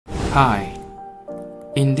Hi,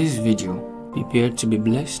 in this video, prepare to be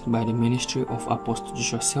blessed by the ministry of Apostle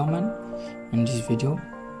Joshua Selman. In this video,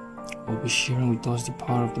 we'll be sharing with us the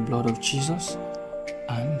power of the blood of Jesus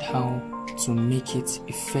and how to make it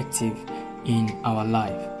effective in our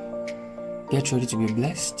life. Get ready to be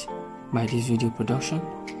blessed by this video production.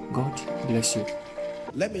 God bless you.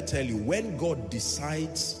 Let me tell you, when God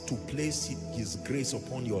decides to place His grace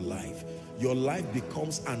upon your life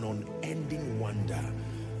becomes an unending wonder.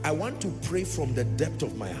 I want to pray from the depth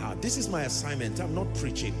of my heart. This is my assignment. I'm not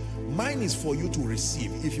preaching. Mine is for you to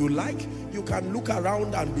receive. If you like, you can look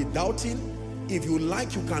around and be doubting. If you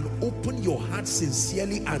like, you can open your heart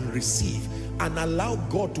sincerely and receive and allow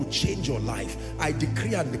God to change your life. I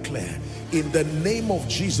decree and declare in the name of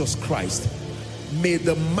Jesus Christ, may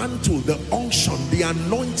the mantle, the unction, the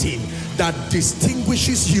anointing that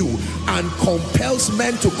distinguishes you and compels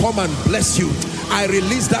men to come and bless you, I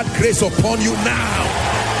release that grace upon you now.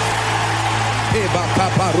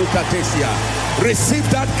 Receive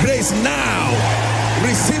that grace now.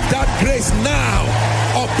 Receive that grace now.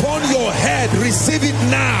 Upon your head, receive it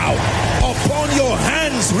now. Upon your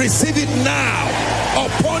hands, receive it now.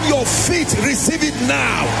 Upon your feet, receive it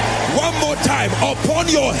now. One more time. Upon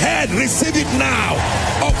your head, receive it now.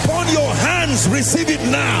 Upon your hands, receive it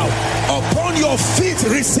now. Upon your feet,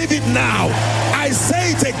 receive it now. I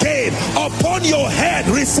say it again. Upon your head,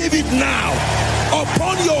 receive it now.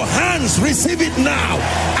 Upon your hands, receive it now.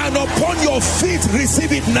 And upon your feet,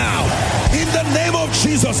 receive it now. In the name of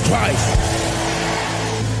Jesus Christ.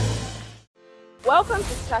 Welcome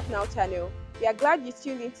to StartNOW Channel. We are glad you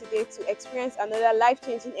tuned in today to experience another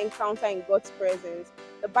life-changing encounter in God's presence.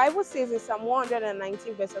 The Bible says in Psalm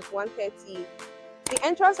 119 verses 130, "The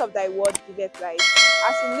entrance of thy word giveth light."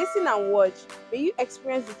 As you listen and watch, may you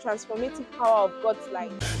experience the transformative power of God's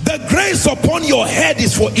light. The grace upon your head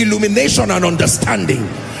is for illumination and understanding.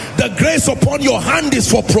 The grace upon your hand is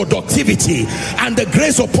for productivity, and the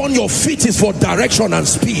grace upon your feet is for direction and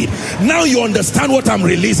speed. Now you understand what I'm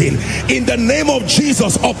releasing. In the name of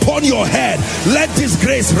Jesus, upon your head, let this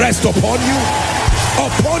grace rest upon you.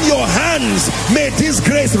 Upon your hands, may this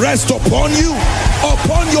grace rest upon you.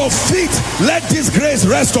 Upon your feet, let this grace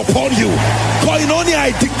rest upon you. Koinonia,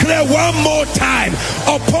 I declare one more time,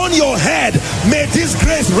 upon your head, may this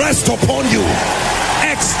grace rest upon you.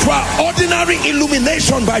 Extraordinary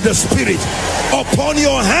illumination by the Spirit. Upon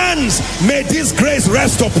your hands, may this grace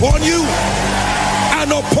rest upon you.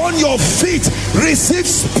 And upon your feet, receive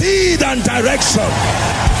speed and direction.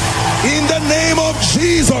 In the name of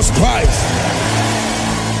Jesus Christ.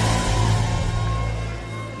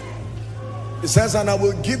 It says, "And I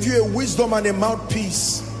will give you a wisdom and a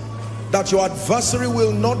mouthpiece, that your adversary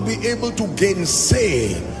will not be able to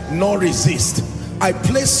gainsay nor resist." I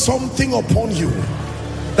place something upon you,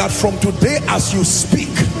 that from today as you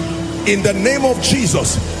speak, in the name of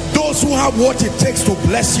Jesus, those who have what it takes to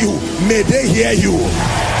bless you, may they hear you.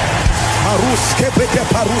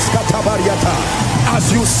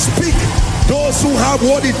 As you speak, those who have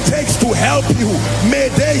what it takes to help you, may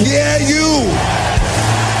they hear you.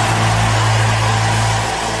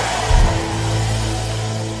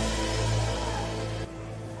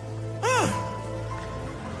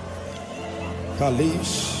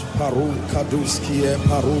 Kalish paru kaduskie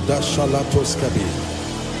paruda shalatoskabi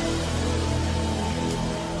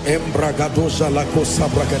embragadoja lakosa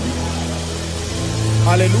bragadi.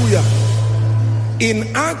 Hallelujah.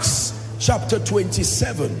 In Acts chapter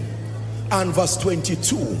 27 and verse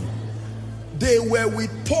 22, they were with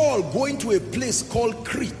Paul going to a place called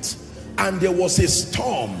Crete, and there was a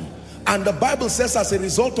storm. And the Bible says as a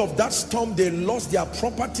result of that storm, they lost their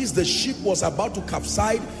properties. The ship was about to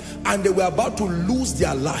capsize and they were about to lose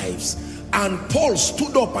their lives. And Paul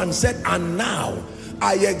stood up and said, "And now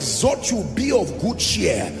I exhort you, be of good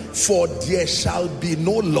cheer, for there shall be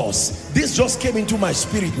no loss." This just came into my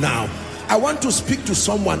spirit now. I want to speak to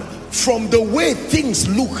someone. From the way things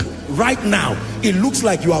look right now, it looks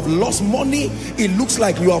like you have lost money, it looks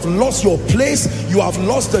like you have lost your place, you have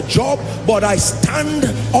lost the job, but I stand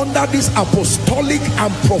under this apostolic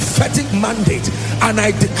and prophetic mandate and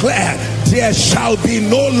I declare there shall be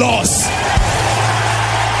no loss.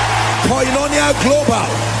 Koinonia Global,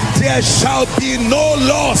 there shall be no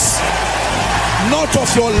loss. Not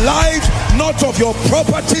of your life, not of your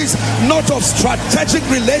properties, not of strategic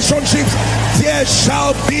relationships. There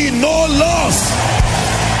shall be no loss.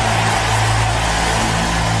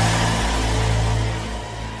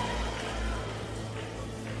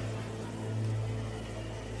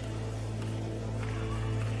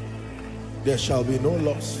 There shall be no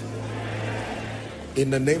loss. In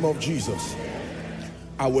the name of Jesus.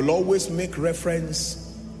 I will always make reference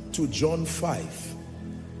to John 5.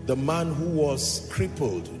 The man who was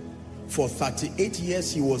crippled for 38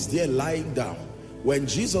 years, he was there lying down. When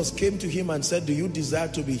Jesus came to him and said, do you desire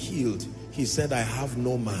to be healed? He said, I have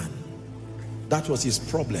no man. That was his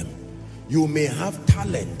problem. You may have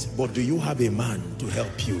talent, but do you have a man to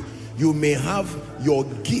help you? You may have your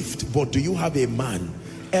gift, but do you have a man?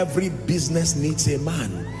 Every business needs a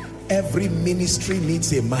man. Every ministry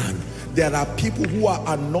needs a man. There are people who are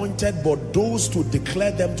anointed, but those to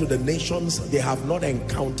declare them to the nations, they have not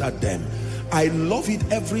encountered them. I love it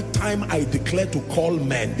every time I declare to call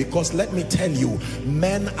men, because let me tell you,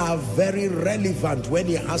 men are very relevant when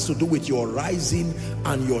it has to do with your rising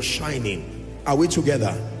and your shining. Are we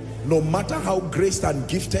together? No matter how graced and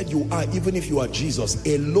gifted you are, even if you are Jesus,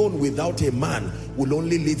 alone without a man will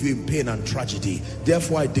only leave you in pain and tragedy.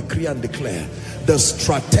 Therefore, I decree and declare the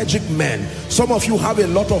strategic men. Some of you have a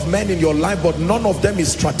lot of men in your life, but none of them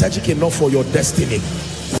is strategic enough for your destiny.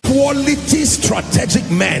 Quality strategic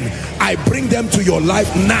men, I bring them to your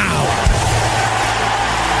life now.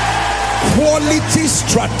 Quality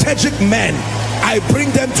strategic men, I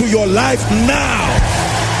bring them to your life now.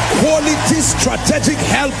 Quality strategic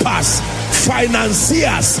helpers,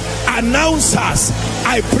 financiers, announcers,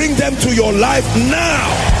 I bring them to your life now.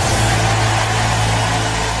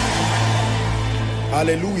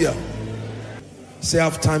 Hallelujah. Say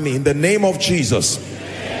after me, in the name of Jesus.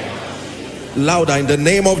 Louder, in the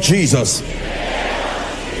name of Jesus.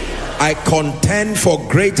 I contend for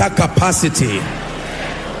greater capacity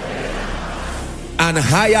and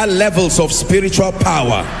higher levels of spiritual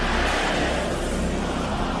power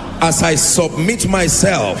as I submit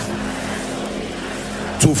myself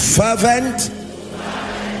to fervent,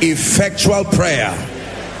 effectual prayer.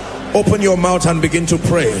 Open your mouth and begin to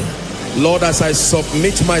pray. Lord, as I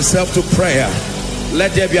submit myself to prayer,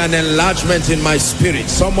 let there be an enlargement in my spirit.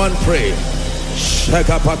 Someone pray.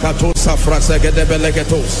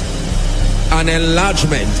 An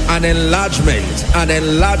enlargement, an enlargement, an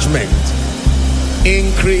enlargement.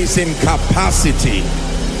 Increase in capacity.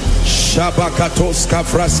 The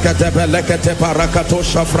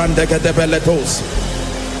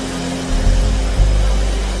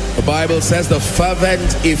Bible says the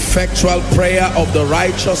fervent, effectual prayer of the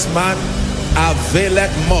righteous man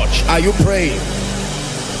availeth much. Are you praying?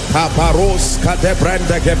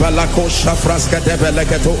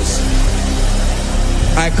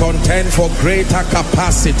 I contend for greater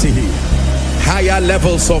capacity, higher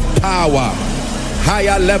levels of power,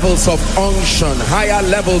 higher levels of unction, higher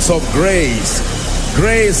levels of grace.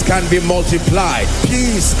 Grace can be multiplied,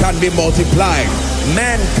 peace can be multiplied,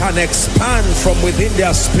 men can expand from within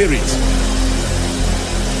their spirit.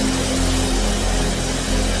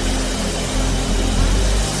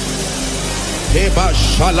 Heba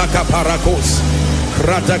shalaka parakos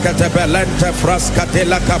kratakatebelente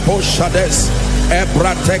fraskatela kaposhades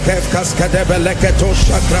ebratekev kaskadebeleketo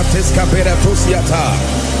shakratis kabiratus yata.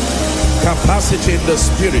 Capacity in the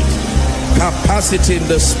spirit, capacity in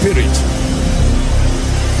the spirit.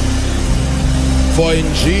 For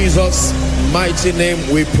in Jesus' mighty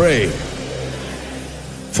name we pray.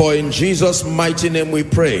 For in Jesus' mighty name we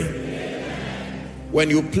pray. When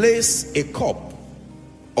you place a cup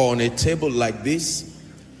on a table like this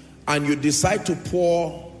and you decide to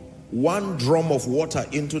pour 1 drum of water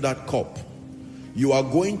into that cup, you are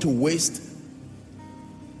going to waste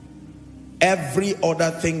every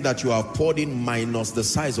other thing that you have poured in minus the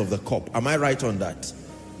size of the cup. Am I right on that?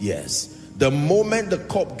 Yes. The moment the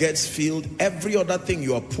cup gets filled, every other thing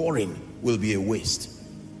you are pouring will be a waste.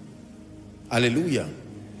 Hallelujah.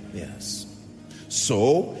 Yes.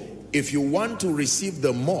 So if you want to receive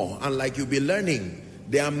the more, and like you'll be learning,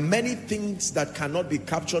 there are many things that cannot be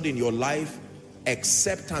captured in your life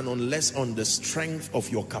except and unless on the strength of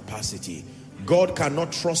your capacity. God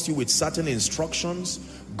cannot trust you with certain instructions.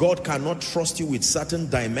 God cannot trust you with certain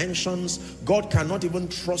dimensions. God cannot even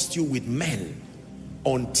trust you with men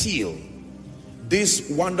until this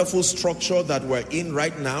wonderful structure that we're in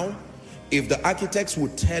right now, if the architects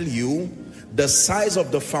would tell you the size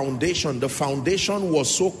of the foundation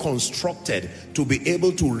was so constructed to be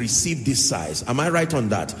able to receive this size. Am I right on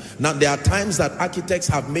that? Now, there are times that architects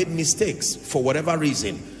have made mistakes for whatever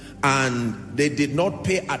reason, and they did not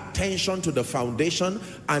pay attention to the foundation,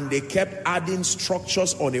 and they kept adding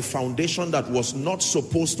structures on a foundation that was not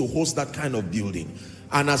supposed to host that kind of building.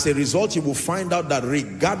 And as a result, you will find out that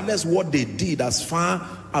regardless what they did, as far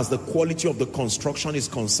as the quality of the construction is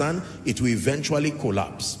concerned, it will eventually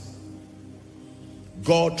collapse.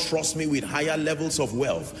 God, trust me with higher levels of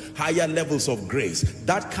wealth, higher levels of grace.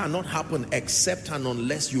 That cannot happen except and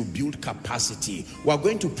unless you build capacity. We're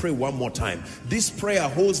going to pray one more time. This prayer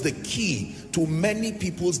holds the key to many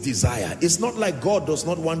people's desire. It's not like God does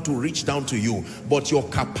not want to reach down to you, but your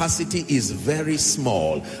capacity is very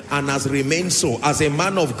small and has remained so. As a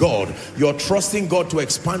man of God, you're trusting God to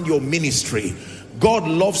expand your ministry. God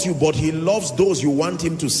loves you, but he loves those you want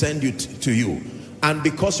him to send you to you. And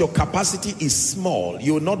because your capacity is small,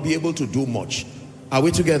 you will not be able to do much. Are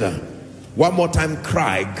we together? One more time,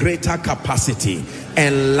 cry, greater capacity,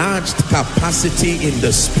 enlarged capacity in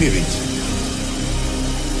the spirit.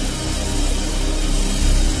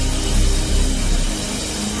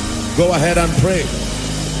 Go ahead and pray.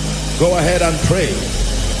 Go ahead and pray.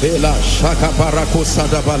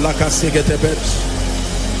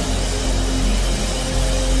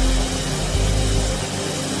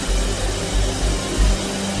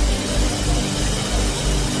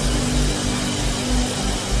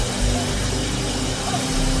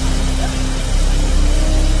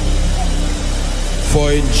 For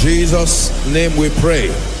in Jesus' name we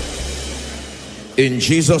pray. In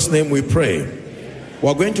Jesus' name we pray.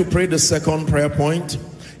 We're going to pray the second prayer point.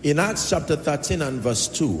 In Acts chapter 13 and verse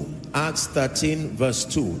 2. Acts 13 verse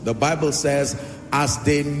 2. The Bible says, as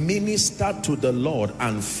they ministered to the Lord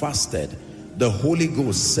and fasted, the Holy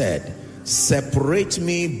Ghost said, separate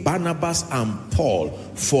me, Barnabas and Paul,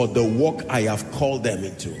 for the work I have called them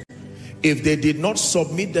into. If they did not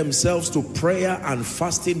submit themselves to prayer and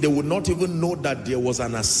fasting, they would not even know that there was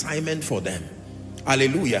an assignment for them.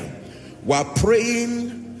 Hallelujah. We're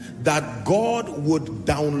praying that God would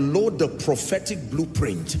download the prophetic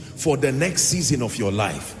blueprint for the next season of your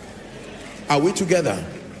life. Are we together?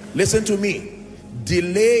 Listen to me.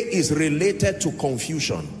 Delay is related to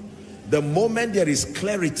confusion. The moment there is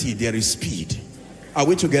clarity, there is speed. Are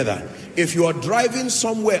we together? If you are driving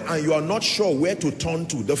somewhere and you are not sure where to turn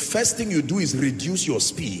to, the first thing you do is reduce your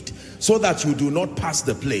speed so that you do not pass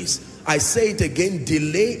the place. I say it again,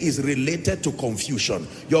 delay is related to confusion.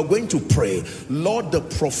 You're going to pray, Lord, the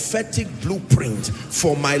prophetic blueprint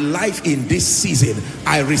for my life in this season,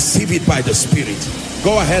 I receive it by the Spirit.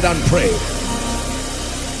 Go ahead and pray.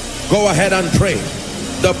 Go ahead and pray.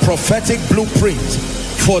 The prophetic blueprint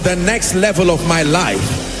for the next level of my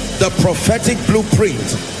life. The prophetic blueprint.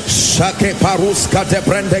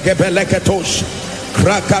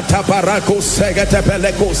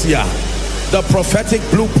 The prophetic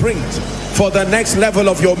blueprint for the next level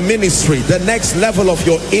of your ministry, the next level of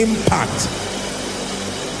your impact.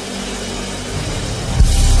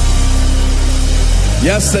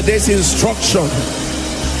 Yesterday's instruction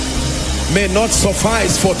may not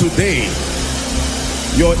suffice for today.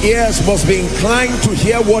 Your ears must be inclined to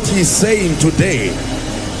hear what he's saying today.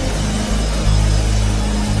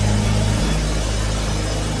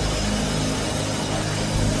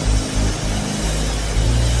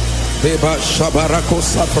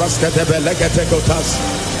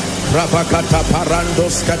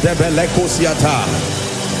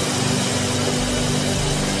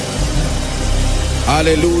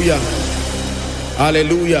 Hallelujah.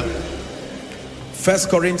 Hallelujah. 1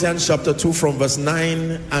 Corinthians chapter 2 from verse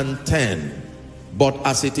 9 and 10. But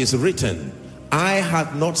as it is written, eye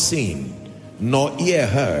hath not seen, nor ear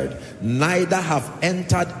heard, neither have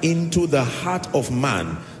entered into the heart of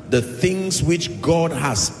man the things which God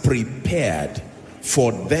has prepared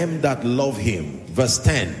for them that love him. Verse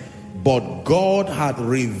 10. But God hath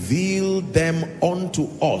revealed them unto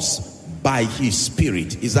us by his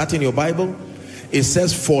Spirit. Is that in your Bible? It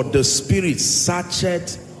says, for the Spirit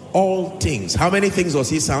searcheth all things. How many things does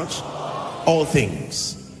he search? All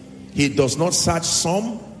things. He does not search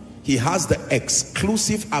some. He has the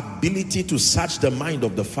exclusive ability to search the mind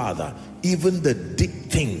of the Father, even the deep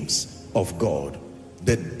things of God.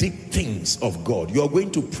 The deep things of God. You are going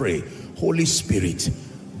to pray, Holy Spirit,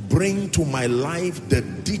 bring to my life the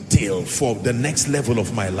detail for the next level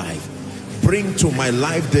of my life. Bring to my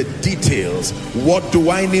life the details. What do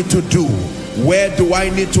I need to do? Where do I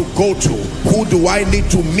need to go to? Who do I need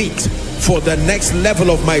to meet for the next level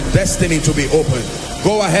of my destiny to be opened?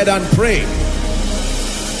 Go ahead and pray.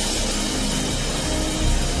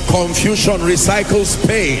 Confusion recycles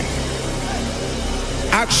pain.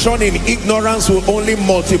 Action in ignorance will only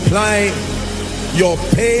multiply your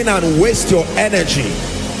pain and waste your energy.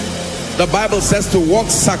 The Bible says to walk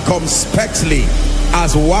circumspectly,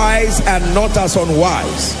 as wise and not as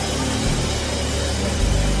unwise.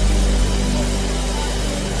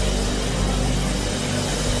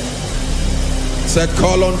 Said,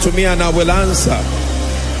 call unto me and I will answer.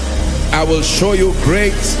 I will show you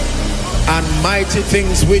great and mighty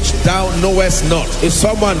things which thou knowest not. Is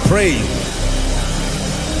someone praying?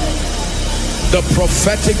 the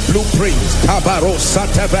prophetic blueprint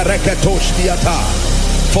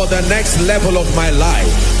for the next level of my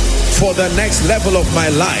life, for the next level of my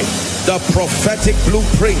life, the prophetic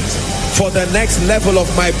blueprint for the next level of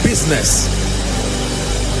my business.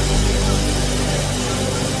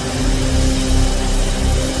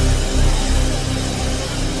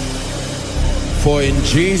 For in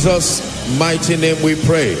Jesus' mighty name we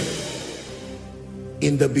pray.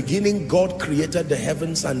 In the beginning, God created the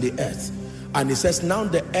heavens and the earth. And it says, now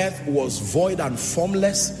the earth was void and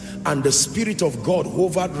formless, and the Spirit of God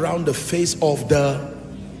hovered around the face of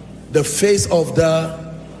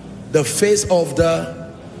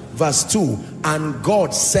verse 2. And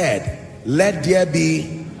God said, let there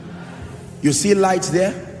be, you see light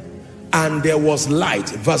there? And there was light.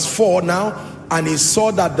 Verse 4 now, and he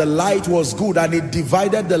saw that the light was good, and it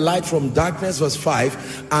divided the light from darkness. Verse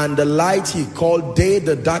 5, and the light he called day,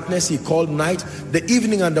 the darkness he called night. The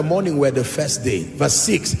evening and the morning were the first day. Verse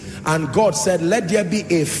 6, and God said, let there be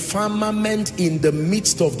a firmament in the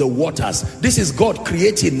midst of the waters. This is God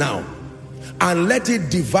creating now. And let it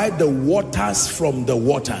divide the waters from the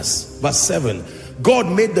waters. Verse 7, God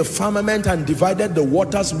made the firmament and divided the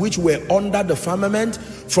waters which were under the firmament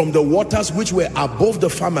from the waters which were above the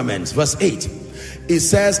firmament. Verse 8, it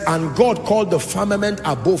says, and God called the firmament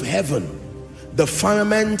above heaven. The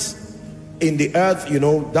firmament in the earth, you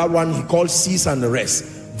know, that one he called seas and the rest.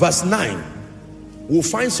 Verse 9, we'll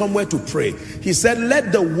find somewhere to pray. He said,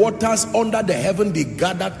 let the waters under the heaven be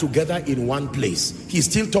gathered together in one place. He's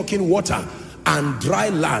still talking water. And dry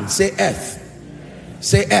land, say earth.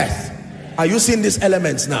 Say earth. Are you seeing these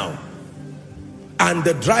elements now? And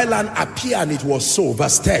the dry land appeared, and it was so.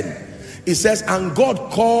 Verse 10, it says, and God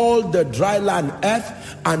called the dry land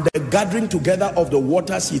earth, and the gathering together of the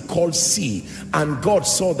waters he called sea. And God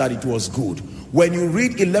saw that it was good. When you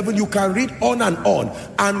read 11, you can read on and on.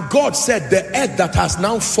 And God said, the earth that has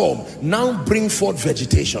now formed, now bring forth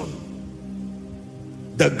vegetation.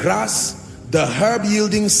 The grass, the herb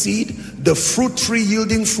yielding seed, the fruit tree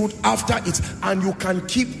yielding fruit after it, and you can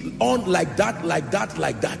keep on like that, like that,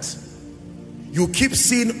 like that. You keep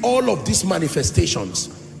seeing all of these manifestations.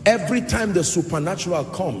 Every time the supernatural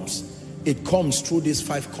comes, it comes through these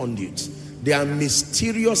 5 conduits. They are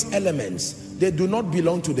mysterious elements. They do not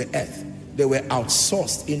belong to the earth. They were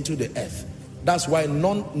outsourced into the earth. That's why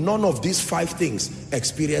none of these 5 things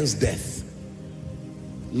experience death.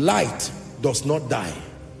 Light does not die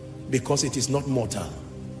because it is not mortal.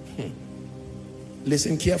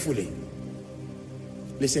 Listen carefully.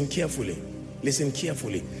 Listen carefully. Listen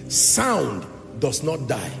carefully. Sound does not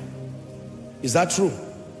die. Is that true?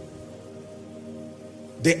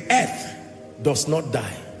 The earth does not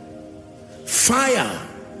die. Fire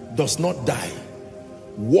does not die.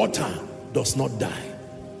 Water does not die.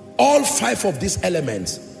 All 5 of these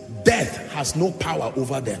elements, death has no power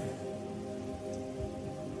over them.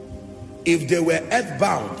 If they were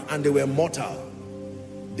earthbound and they were mortal,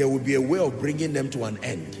 there would be a way of bringing them to an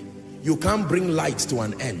end. You can't bring light to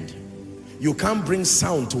an end. You can't bring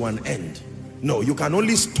sound to an end. No, you can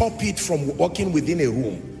only stop it from walking within a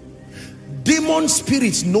room. Demon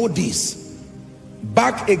spirits know this.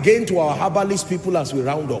 Back again to our herbalist people as we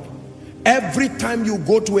round up. Every time you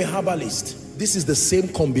go to a herbalist, this is the same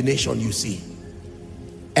combination you see.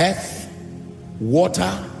 Earth,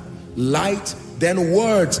 water, light, then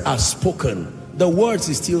words are spoken. The words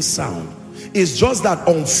is still sound. It's just that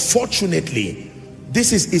unfortunately,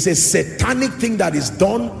 this is a satanic thing that is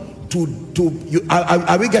done to you.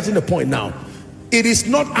 Are we getting the point now? It is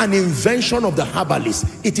not an invention of the herbalist.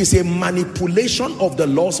 It is a manipulation of the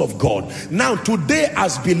laws of God. Now, today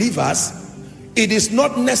as believers, it is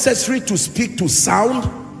not necessary to speak to sound,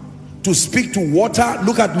 to speak to water.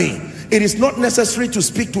 Look at me. It is not necessary to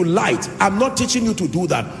speak to light. I'm not teaching you to do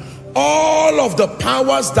that. All of the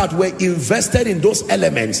powers that were invested in those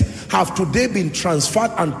elements have today been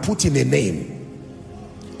transferred and put in a name.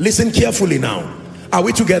 Listen carefully now. Are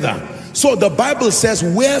we together? So the Bible says,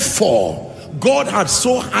 wherefore God had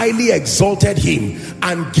so highly exalted him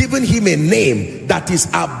and given him a name that is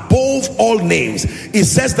above all names. It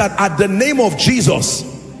says that at the name of Jesus,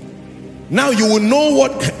 now you will know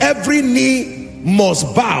what every knee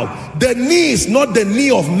must bow. The knee is not the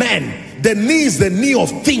knee of man. The knee is the knee of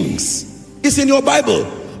things. It's in your Bible.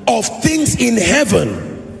 Of things in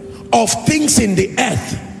heaven, of things in the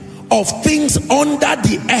earth, of things under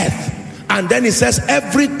the earth. And then it says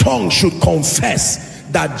every tongue should confess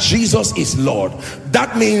that Jesus is Lord.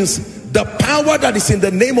 That means the power that is in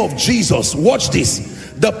the name of Jesus, watch this,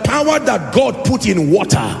 the power that God put in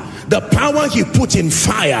water, the power he put in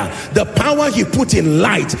fire, the power he put in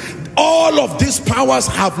light, All of these powers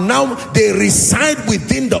have now, they reside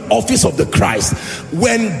within the office of the Christ.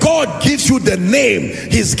 When God gives you the name,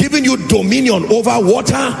 he's giving you dominion over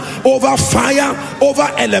water, over fire, over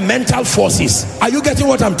elemental forces. Are you getting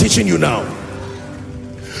what I'm teaching you now?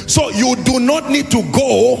 So you do not need to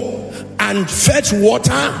go and fetch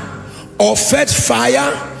water or fetch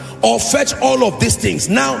fire or fetch all of these things.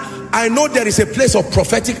 Now, I know there is a place of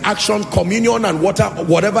prophetic action, communion and water,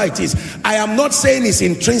 whatever it is. I am not saying it's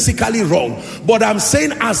intrinsically wrong, but I'm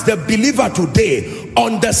saying as the believer today,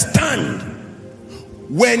 understand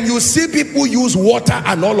when you see people use water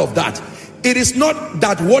and all of that, it is not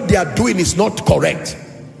that what they are doing is not correct.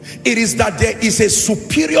 It is that there is a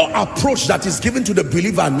superior approach that is given to the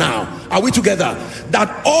believer now. Are we together?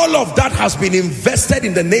 That all of that has been invested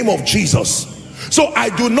in the name of Jesus. So I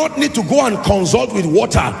do not need to go and consult with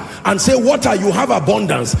water and say, water, you have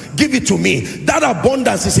abundance, give it to me. That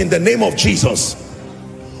abundance is in the name of Jesus.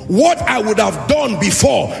 What I would have done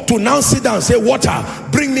before to now sit down and say, water,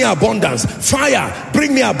 bring me abundance, fire,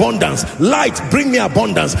 bring me abundance, light, bring me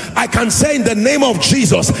abundance. I can say in the name of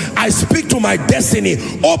Jesus, I speak to my destiny.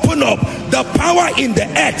 Open up. The power in the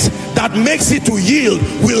earth that makes it to yield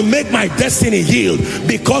will make my destiny yield,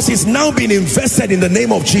 because it's now been invested in the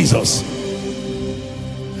name of Jesus.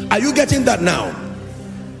 Are you getting that now?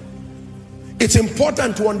 It's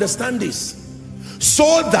important to understand this,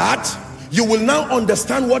 so that you will now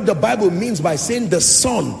understand what the Bible means by saying the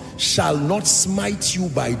sun shall not smite you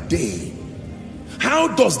by day. How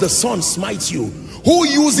does the sun smite you? Who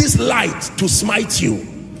uses light to smite you?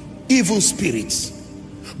 Evil spirits.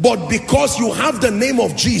 But because you have the name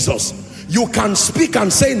of Jesus, you can speak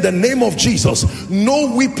and say in the name of Jesus,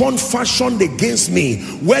 no weapon fashioned against me,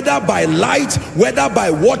 whether by light, whether by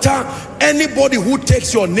water. Anybody who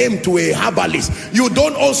takes your name to a herbalist, you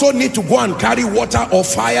don't also need to go and carry water or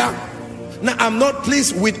fire. Now, I'm not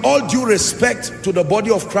pleased, with all due respect to the body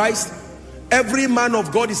of Christ, every man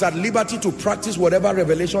of God is at liberty to practice whatever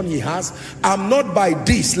revelation he has. I'm not by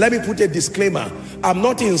this, let me put a disclaimer, I'm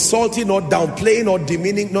not insulting or downplaying or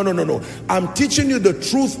demeaning. No. I'm teaching you the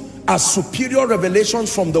truth as superior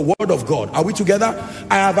revelations from the word of God. Are we together?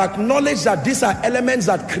 I have acknowledged that these are elements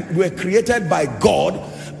that were created by God,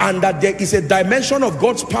 and that there is a dimension of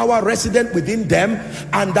God's power resident within them,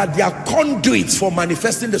 and that they are conduits for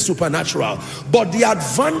manifesting the supernatural. But the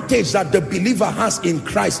advantage that the believer has in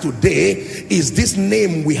Christ today is this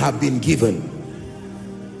name we have been given.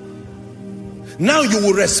 Now you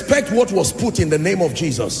will respect what was put in the name of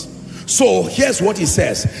Jesus. So here's what he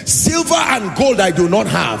says: silver and gold I do not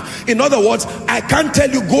have. In other words, I can't tell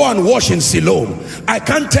you go and wash in Siloam. I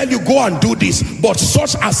can't tell you go and do this, but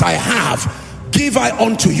such as I have give I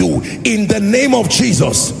unto you in the name of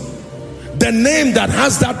Jesus. The name that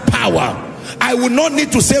has that power. I will not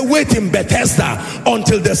need to say wait in Bethesda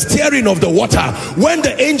until the stirring of the water. When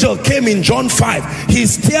the angel came in John 5, he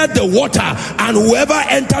stirred the water, and whoever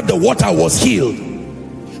entered the water was healed.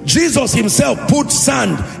 Jesus himself put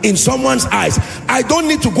sand in someone's eyes. I don't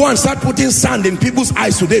need to go and start putting sand in people's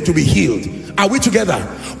eyes today to be healed. Are we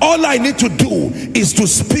together? All I need to do is to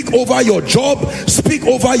speak over your job, speak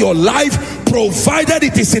over your life, provided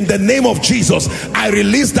it is in the name of Jesus. I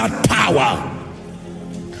release that power.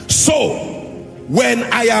 So when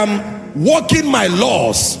I am walking my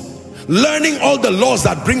laws, learning all the laws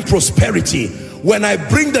that bring prosperity, when I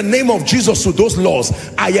bring the name of Jesus to those laws,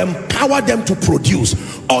 I empower them to produce.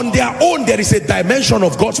 On their own, there is a dimension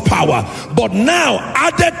of God's power. But now,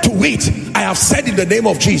 added to it, I have said in the name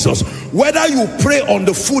of Jesus, whether you pray on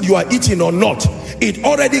the food you are eating or not, it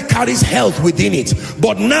already carries health within it.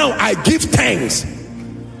 But now I give thanks,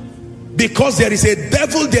 because there is a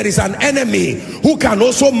devil, there is an enemy who can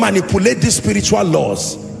also manipulate these spiritual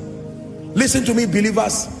laws. Listen to me,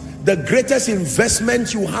 believers. The greatest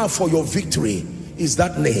investment you have for your victory is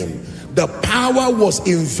that name. The power was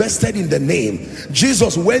invested in the name.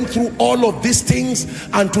 Jesus went through all of these things,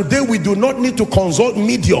 and today we do not need to consult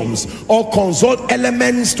mediums or consult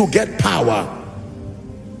elements to get power.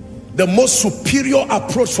 The most superior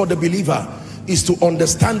approach for the believer is to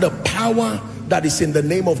understand the power that is in the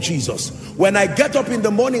name of Jesus. When I get up in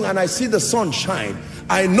the morning and I see the sun shine,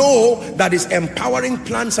 I know that is empowering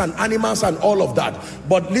plants and animals and all of that.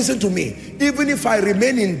 But listen to me, even if I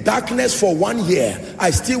remain in darkness for 1 year,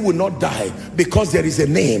 I still will not die, because there is a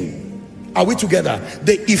name. Are we together?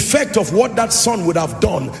 The effect of what that sun would have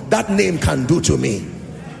done, that name can do to me.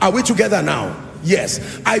 Are we together now?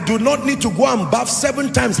 Yes, I do not need to go and bath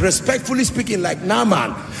 7 times, respectfully speaking, like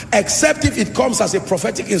Naaman, except if it comes as a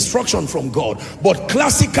prophetic instruction from God. But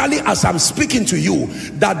classically, as I'm speaking to you,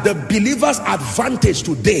 that the believer's advantage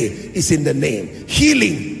today is in the name.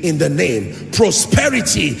 Healing in the name.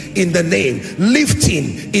 Prosperity in the name.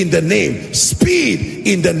 Lifting in the name. Speed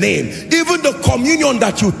in the name. Even the communion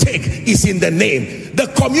that you take is in the name. The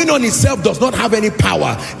communion itself does not have any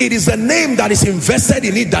power. It is the name that is invested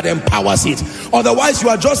in it that empowers it. Otherwise, you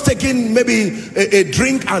are just taking maybe a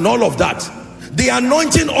drink and all of that. The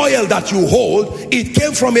anointing oil that you hold, it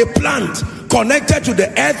came from a plant, connected to the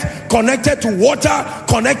earth, connected to water,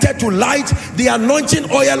 connected to light. The anointing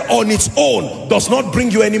oil on its own does not bring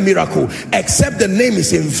you any miracle, except the name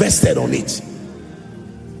is invested on it.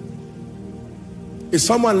 Is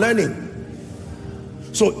someone learning?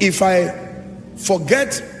 So if I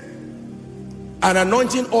forget an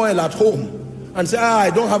anointing oil at home and say, I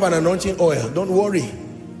don't have an anointing oil, don't worry.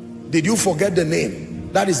 Did you forget the name?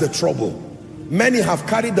 That is the trouble. Many have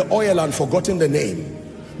carried the oil and forgotten the name.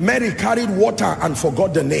 Mary carried water and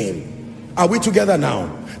forgot the name. Are we together now?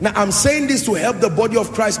 Now I'm saying this to help the body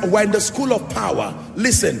of Christ. We're in the school of power.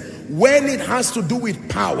 Listen, when it has to do with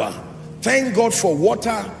power, thank God for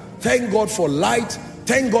water, thank God for light,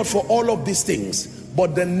 thank God for all of these things.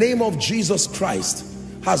 But the name of Jesus Christ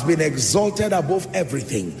has been exalted above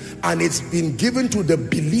everything, and it's been given to the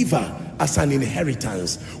believer as an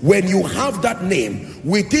inheritance. When you have that name,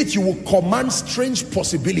 with it you will command strange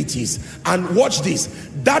possibilities. And watch this,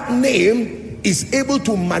 that name is able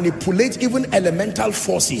to manipulate even elemental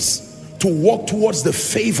forces to walk towards the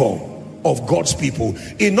favor of God's people.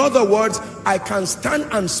 In other words, I can stand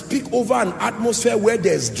and speak over an atmosphere where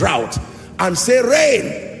there's drought and say,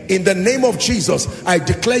 rain, in the name of Jesus, I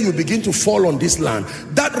declare you begin to fall on this land.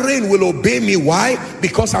 That rain will obey me. Why?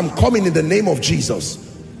 Because I'm coming in the name of Jesus.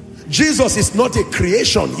 Jesus is not a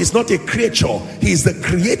creation. He's not a creature. He is the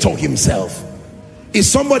creator himself.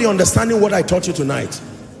 Is somebody understanding what I taught you tonight?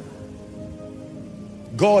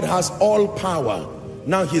 God has all power.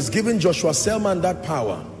 Now he's given Joshua Selman that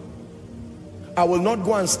power. I will not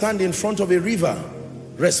go and stand in front of a river,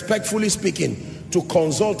 respectfully speaking, to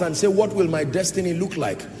consult and say, what will my destiny look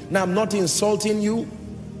like? Now, I'm not insulting you.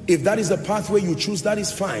 If that is the pathway you choose, that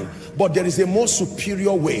is fine. But there is a more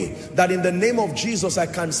superior way, that in the name of Jesus, I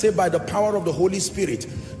can say by the power of the Holy Spirit,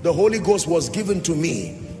 the Holy Ghost was given to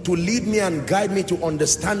me to lead me and guide me to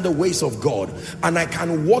understand the ways of God. And I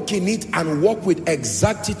can walk in it and walk with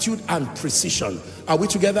exactitude and precision. Are we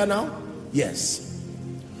together now? Yes.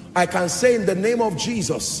 I can say in the name of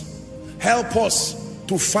Jesus, help us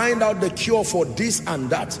to find out the cure for this and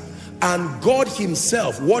that, and God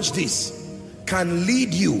himself, watch this, can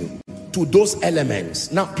lead you to those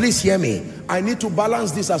elements. Now please hear me, I need to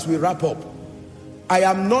balance this as we wrap up. I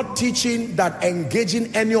am not teaching that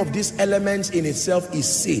engaging any of these elements in itself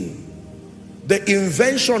is sin. The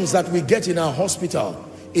inventions that we get in our hospital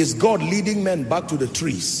is God leading men back to the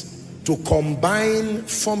trees to combine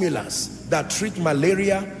formulas that treat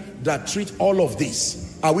malaria, that treat all of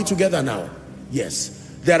this. Are we together now? Yes.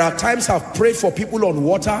 There are times I've prayed for people on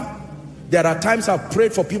water. There are times I've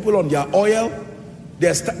prayed for people on their oil.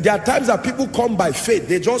 There are times that people come by faith.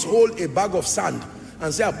 They just hold a bag of sand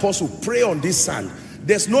and say, Apostle, pray on this sand.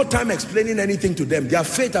 There's no time explaining anything to them. Their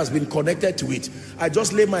faith has been connected to it. I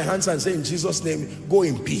just lay my hands and say, in Jesus' name, go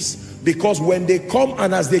in peace. Because when they come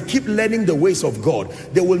and as they keep learning the ways of God,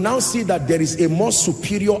 they will now see that there is a more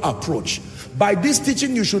superior approach. By this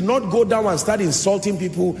teaching, you should not go down and start insulting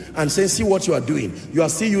people and say, see what you are doing. You are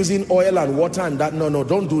still using oil and water and that. No, no,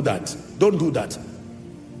 don't do that. Don't do that.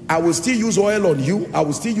 I will still use oil on you. I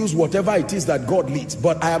will still use whatever it is that God leads.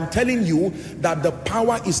 But I am telling you that the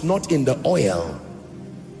power is not in the oil.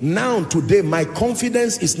 Now, today, my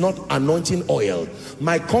confidence is not anointing oil.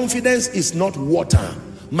 My confidence is not water.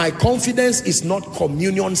 My confidence is not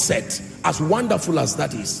communion set, as wonderful as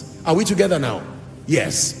that is. Are we together now?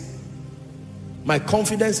 Yes. My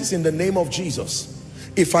confidence is in the name of Jesus.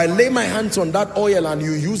 If I lay my hands on that oil and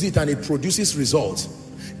you use it and it produces results,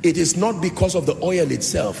 it is not because of the oil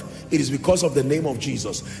itself. It is because of the name of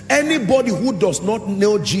Jesus. Anybody who does not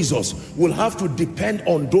know Jesus will have to depend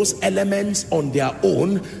on those elements on their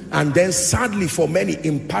own, and then sadly for many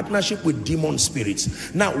in partnership with demon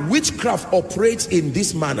spirits. Now, witchcraft operates in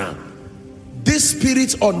this manner. These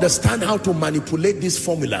spirits understand how to manipulate these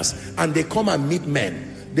formulas, and they come and meet men.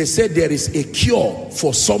 They say there is a cure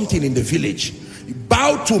for something in the village.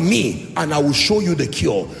 Bow to me and I will show you the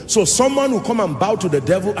cure. So someone will come and bow to the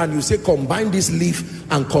devil and you say, combine this leaf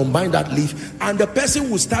and combine that leaf, and the person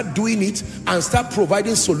will start doing it and start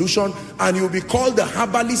providing solution, and you'll be called the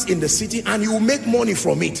herbalist in the city, and you will make money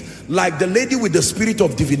from it. Like the lady with the spirit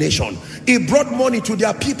of divination, it brought money to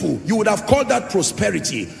their people. You would have called that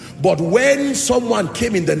prosperity. But when someone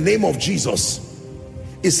came in the name of Jesus,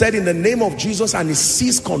 he said in the name of Jesus, and he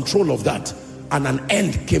seized control of that, and an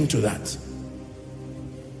end came to that.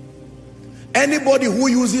 Anybody who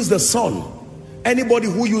uses the sun, anybody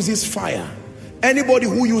who uses fire, anybody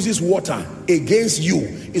who uses water against you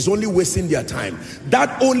is only wasting their time.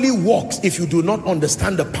 That only works if you do not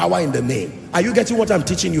understand the power in the name. Are you getting what I'm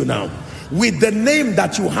teaching you now? With the name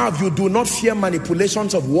that you have, you do not fear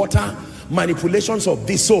manipulations of water, manipulations of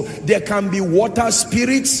this. So there can be water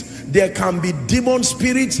spirits, there can be demon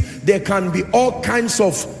spirits, there can be all kinds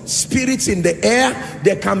of spirits in the air,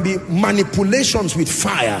 there can be manipulations with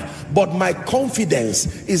fire. But my confidence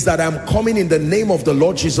is that I'm coming in the name of the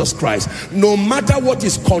Lord Jesus Christ. No matter what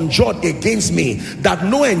is conjured against me, that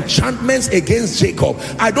no enchantments against Jacob.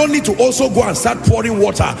 I don't need to also go and start pouring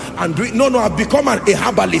water and drink. No, I've become a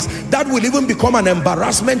herbalist. That will even become an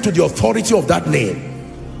embarrassment to the authority of that name.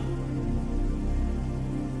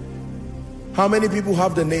 How many people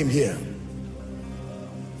have the name here?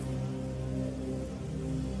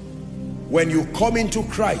 When you come into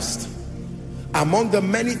Christ, among the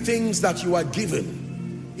many things that you are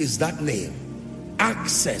given is that name,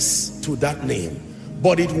 access to that name.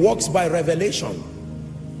 But it works by revelation.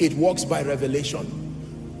 It works by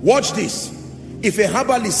revelation. Watch this. If a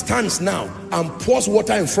herbalist stands now and pours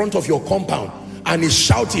water in front of your compound and is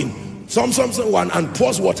shouting someone and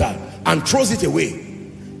pours water and throws it away,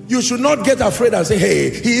 you should not get afraid and say, hey,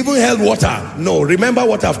 he even held water. No, remember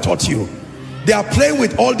what I've taught you. They are playing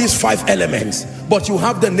with all these 5 elements, but you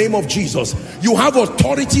have the name of Jesus. You have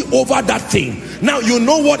authority over that thing. Now you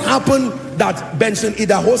know what happened, that Benson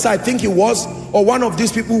Idahosa, I think it was, or one of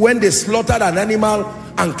these people, when they slaughtered an animal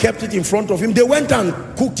and kept it in front of him, they went and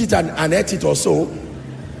cooked it and ate it or so.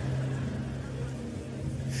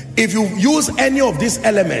 If you use any of these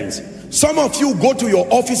elements, some of you go to your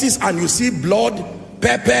offices and you see blood,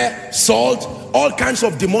 pepper, salt, all kinds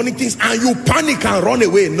of demonic things, and you panic and run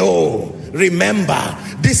away. No, remember,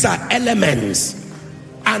 these are elements,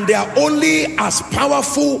 and they are only as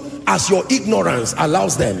powerful as your ignorance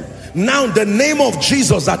allows them. Now the name of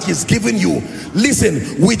Jesus that he's given you,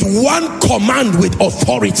 listen, with one command, with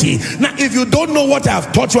authority. Now if you don't know what I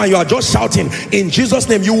have taught you and you are just shouting in Jesus'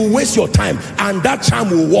 name, you will waste your time, and that charm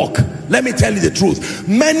will work. Let me tell you the truth.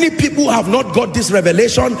 Many people have not got this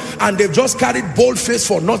revelation, and they've just carried bold face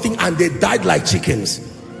for nothing, and they died like chickens.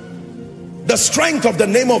 The strength of the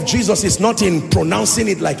name of Jesus is not in pronouncing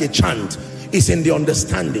it like a chant, it's in the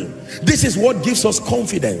understanding. This is what gives us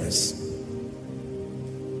confidence.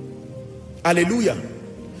 Hallelujah.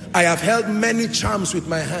 I have held many charms with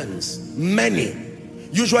my hands, many.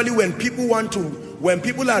 Usually when people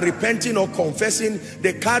are repenting or confessing,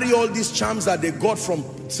 they carry all these charms that they got from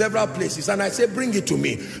several places, and I say, bring it to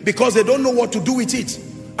me, because they don't know what to do with it.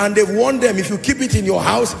 And they've warned them, if you keep it in your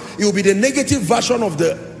house, it will be the negative version of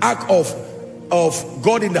the ark of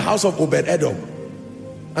God in the house of Obed-Edom.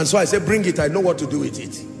 And so I say, bring it, I know what to do with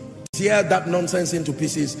it. Tear that nonsense into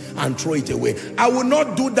pieces and throw it away. I will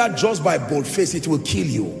not do that just by bold face. It will kill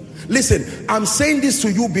you. Listen, I'm saying this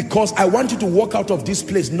to you because I want you to walk out of this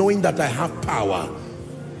place knowing that I have power.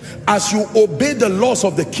 As you obey the laws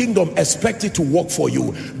of the kingdom, expect it to work for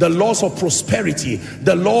you. The laws of prosperity,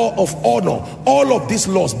 the law of honor, all of these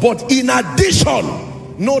laws. But in addition,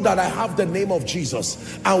 know that I have the name of Jesus,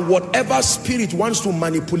 and whatever spirit wants to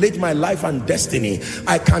manipulate my life and destiny,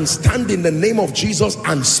 I can stand in the name of Jesus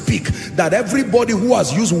and speak that everybody who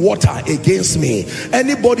has used water against me,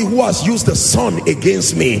 anybody who has used the sun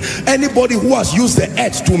against me, anybody who has used the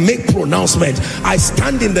earth to make pronouncement, I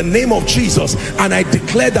stand in the name of Jesus and I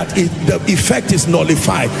declare that the effect is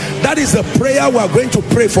nullified. That is the prayer we are going to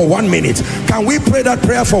pray for 1 minute. Can we pray that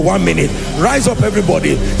prayer for 1 minute? Rise up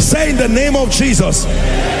everybody, say in the name of Jesus.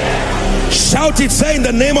 Shout it, say in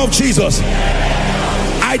the name of Jesus,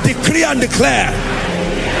 I decree and declare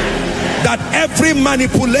that every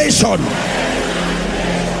manipulation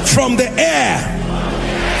from the air,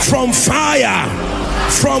 from fire,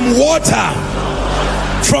 from water,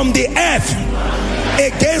 from the earth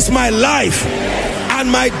against my life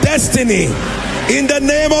and my destiny, in the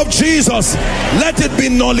name of Jesus, let it be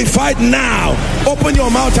nullified now. Open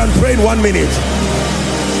your mouth and pray in 1 minute.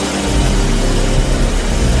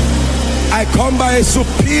 I come by a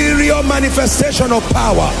superior manifestation of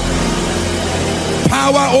power.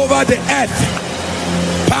 Power over the earth.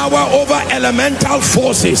 power over elemental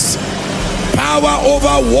forces, power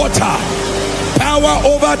over water, power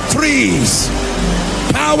over trees,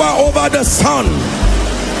 power over the sun.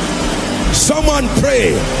 Someone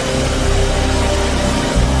pray.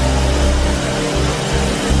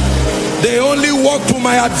 They only work to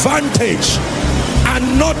my advantage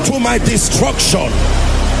and not to my destruction.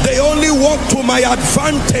 They only work to my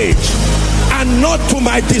advantage and not to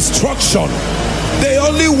my destruction. They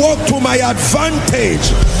only work to my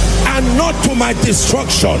advantage and not to my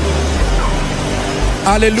destruction.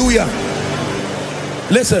 Hallelujah.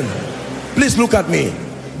 Listen, please look at me.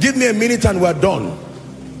 Give me a minute and we're done.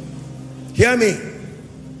 Hear me.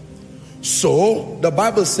 So the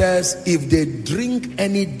Bible says, if they drink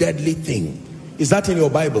any deadly thing, is that in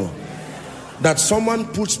your Bible? That someone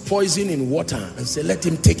puts poison in water and say, let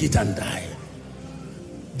him take it and die.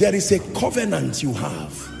 There is a covenant you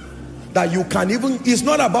have that you can even, it's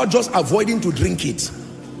not about just avoiding to drink it.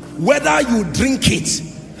 Whether you drink it,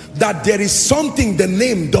 that there is something the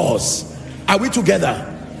name does. Are we together?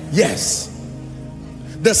 Yes.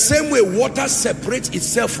 The same way water separates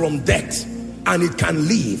itself from death and it can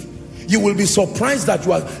live. You will be surprised that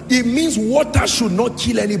it means water should not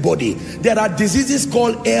kill anybody. There are diseases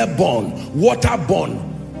called airborne, waterborne.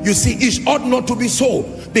 You see, it ought not to be so,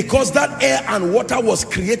 because that air and water was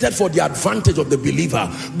created for the advantage of the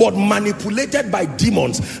believer, but manipulated by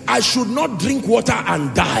demons. I should not drink water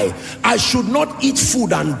and die. I should not eat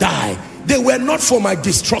food and die. They were not for my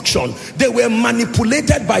destruction. They were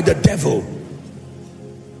manipulated by the devil.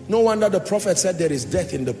 No wonder the prophet said there is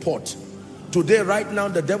death in the pot. Today, right now,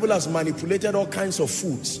 the devil has manipulated all kinds of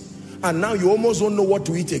foods. And now you almost don't know what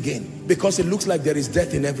to eat again, because it looks like there is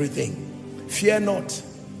death in everything. Fear not.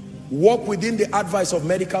 Walk within the advice of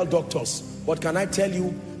medical doctors. But can I tell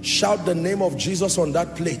you, shout the name of Jesus on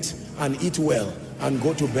that plate and eat well and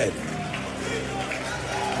go to bed.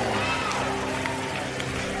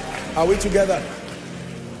 Are we together?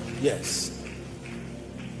 Yes.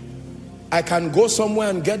 I can go somewhere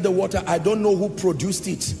and get the water. I don't know who produced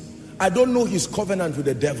it. I don't know his covenant with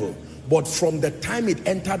the devil. But from the time it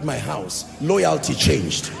entered my house, loyalty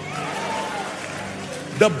changed.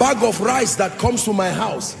 The bag of rice that comes to my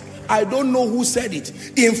house, I don't know who said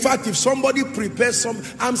it. In fact, if somebody prepares some,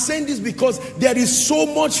 I'm saying this because there is so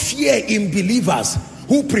much fear in believers.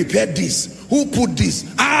 Who prepared this? Who put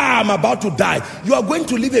this? I'm about to die. You are going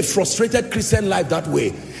to live a frustrated Christian life that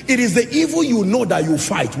way. It is the evil you know that you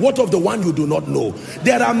fight. What of the one you do not know?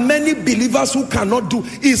 There are many believers who cannot do,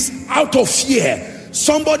 is out of fear.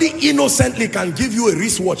 Somebody innocently can give you a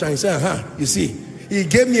wristwatch and say, you see, he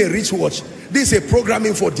gave me a wristwatch. This is a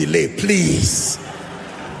programming for delay. Please.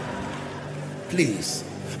 Please.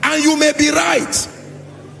 And you may be right.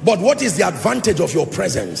 But what is the advantage of your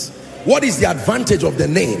presence? What is the advantage of the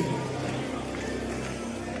name?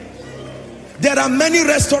 There are many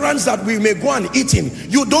restaurants that we may go and eat in.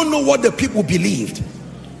 You don't know what the people believed.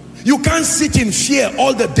 You can't sit in fear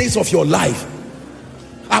all the days of your life.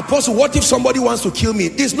 Apostle, what if somebody wants to kill me?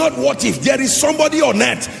 It's not what if. There is somebody on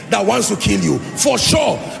earth that wants to kill you. For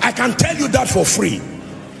sure. I can tell you that for free.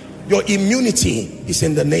 Your immunity is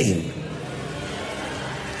in the name.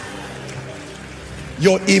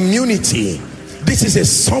 Your immunity. This is a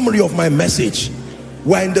summary of my message.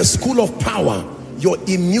 We're in the school of power. Your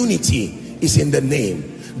immunity is in the name.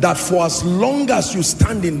 That for as long as you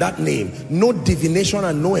stand in that name, no divination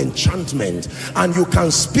and no enchantment, and you can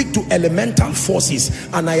speak to elemental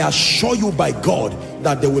forces, and I assure you by God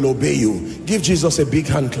that they will obey you. Give Jesus a big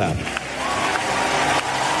hand clap.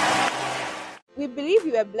 We believe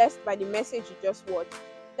you were blessed by the message you just watched.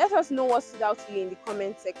 Let us know what stood out to you in the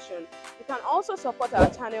comment section. You can also support our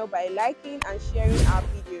channel by liking and sharing our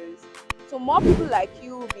videos, so more people like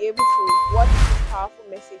you will be able to watch these powerful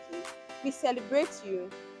messages. We celebrate you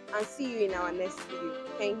and see you in our next video.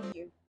 Thank you.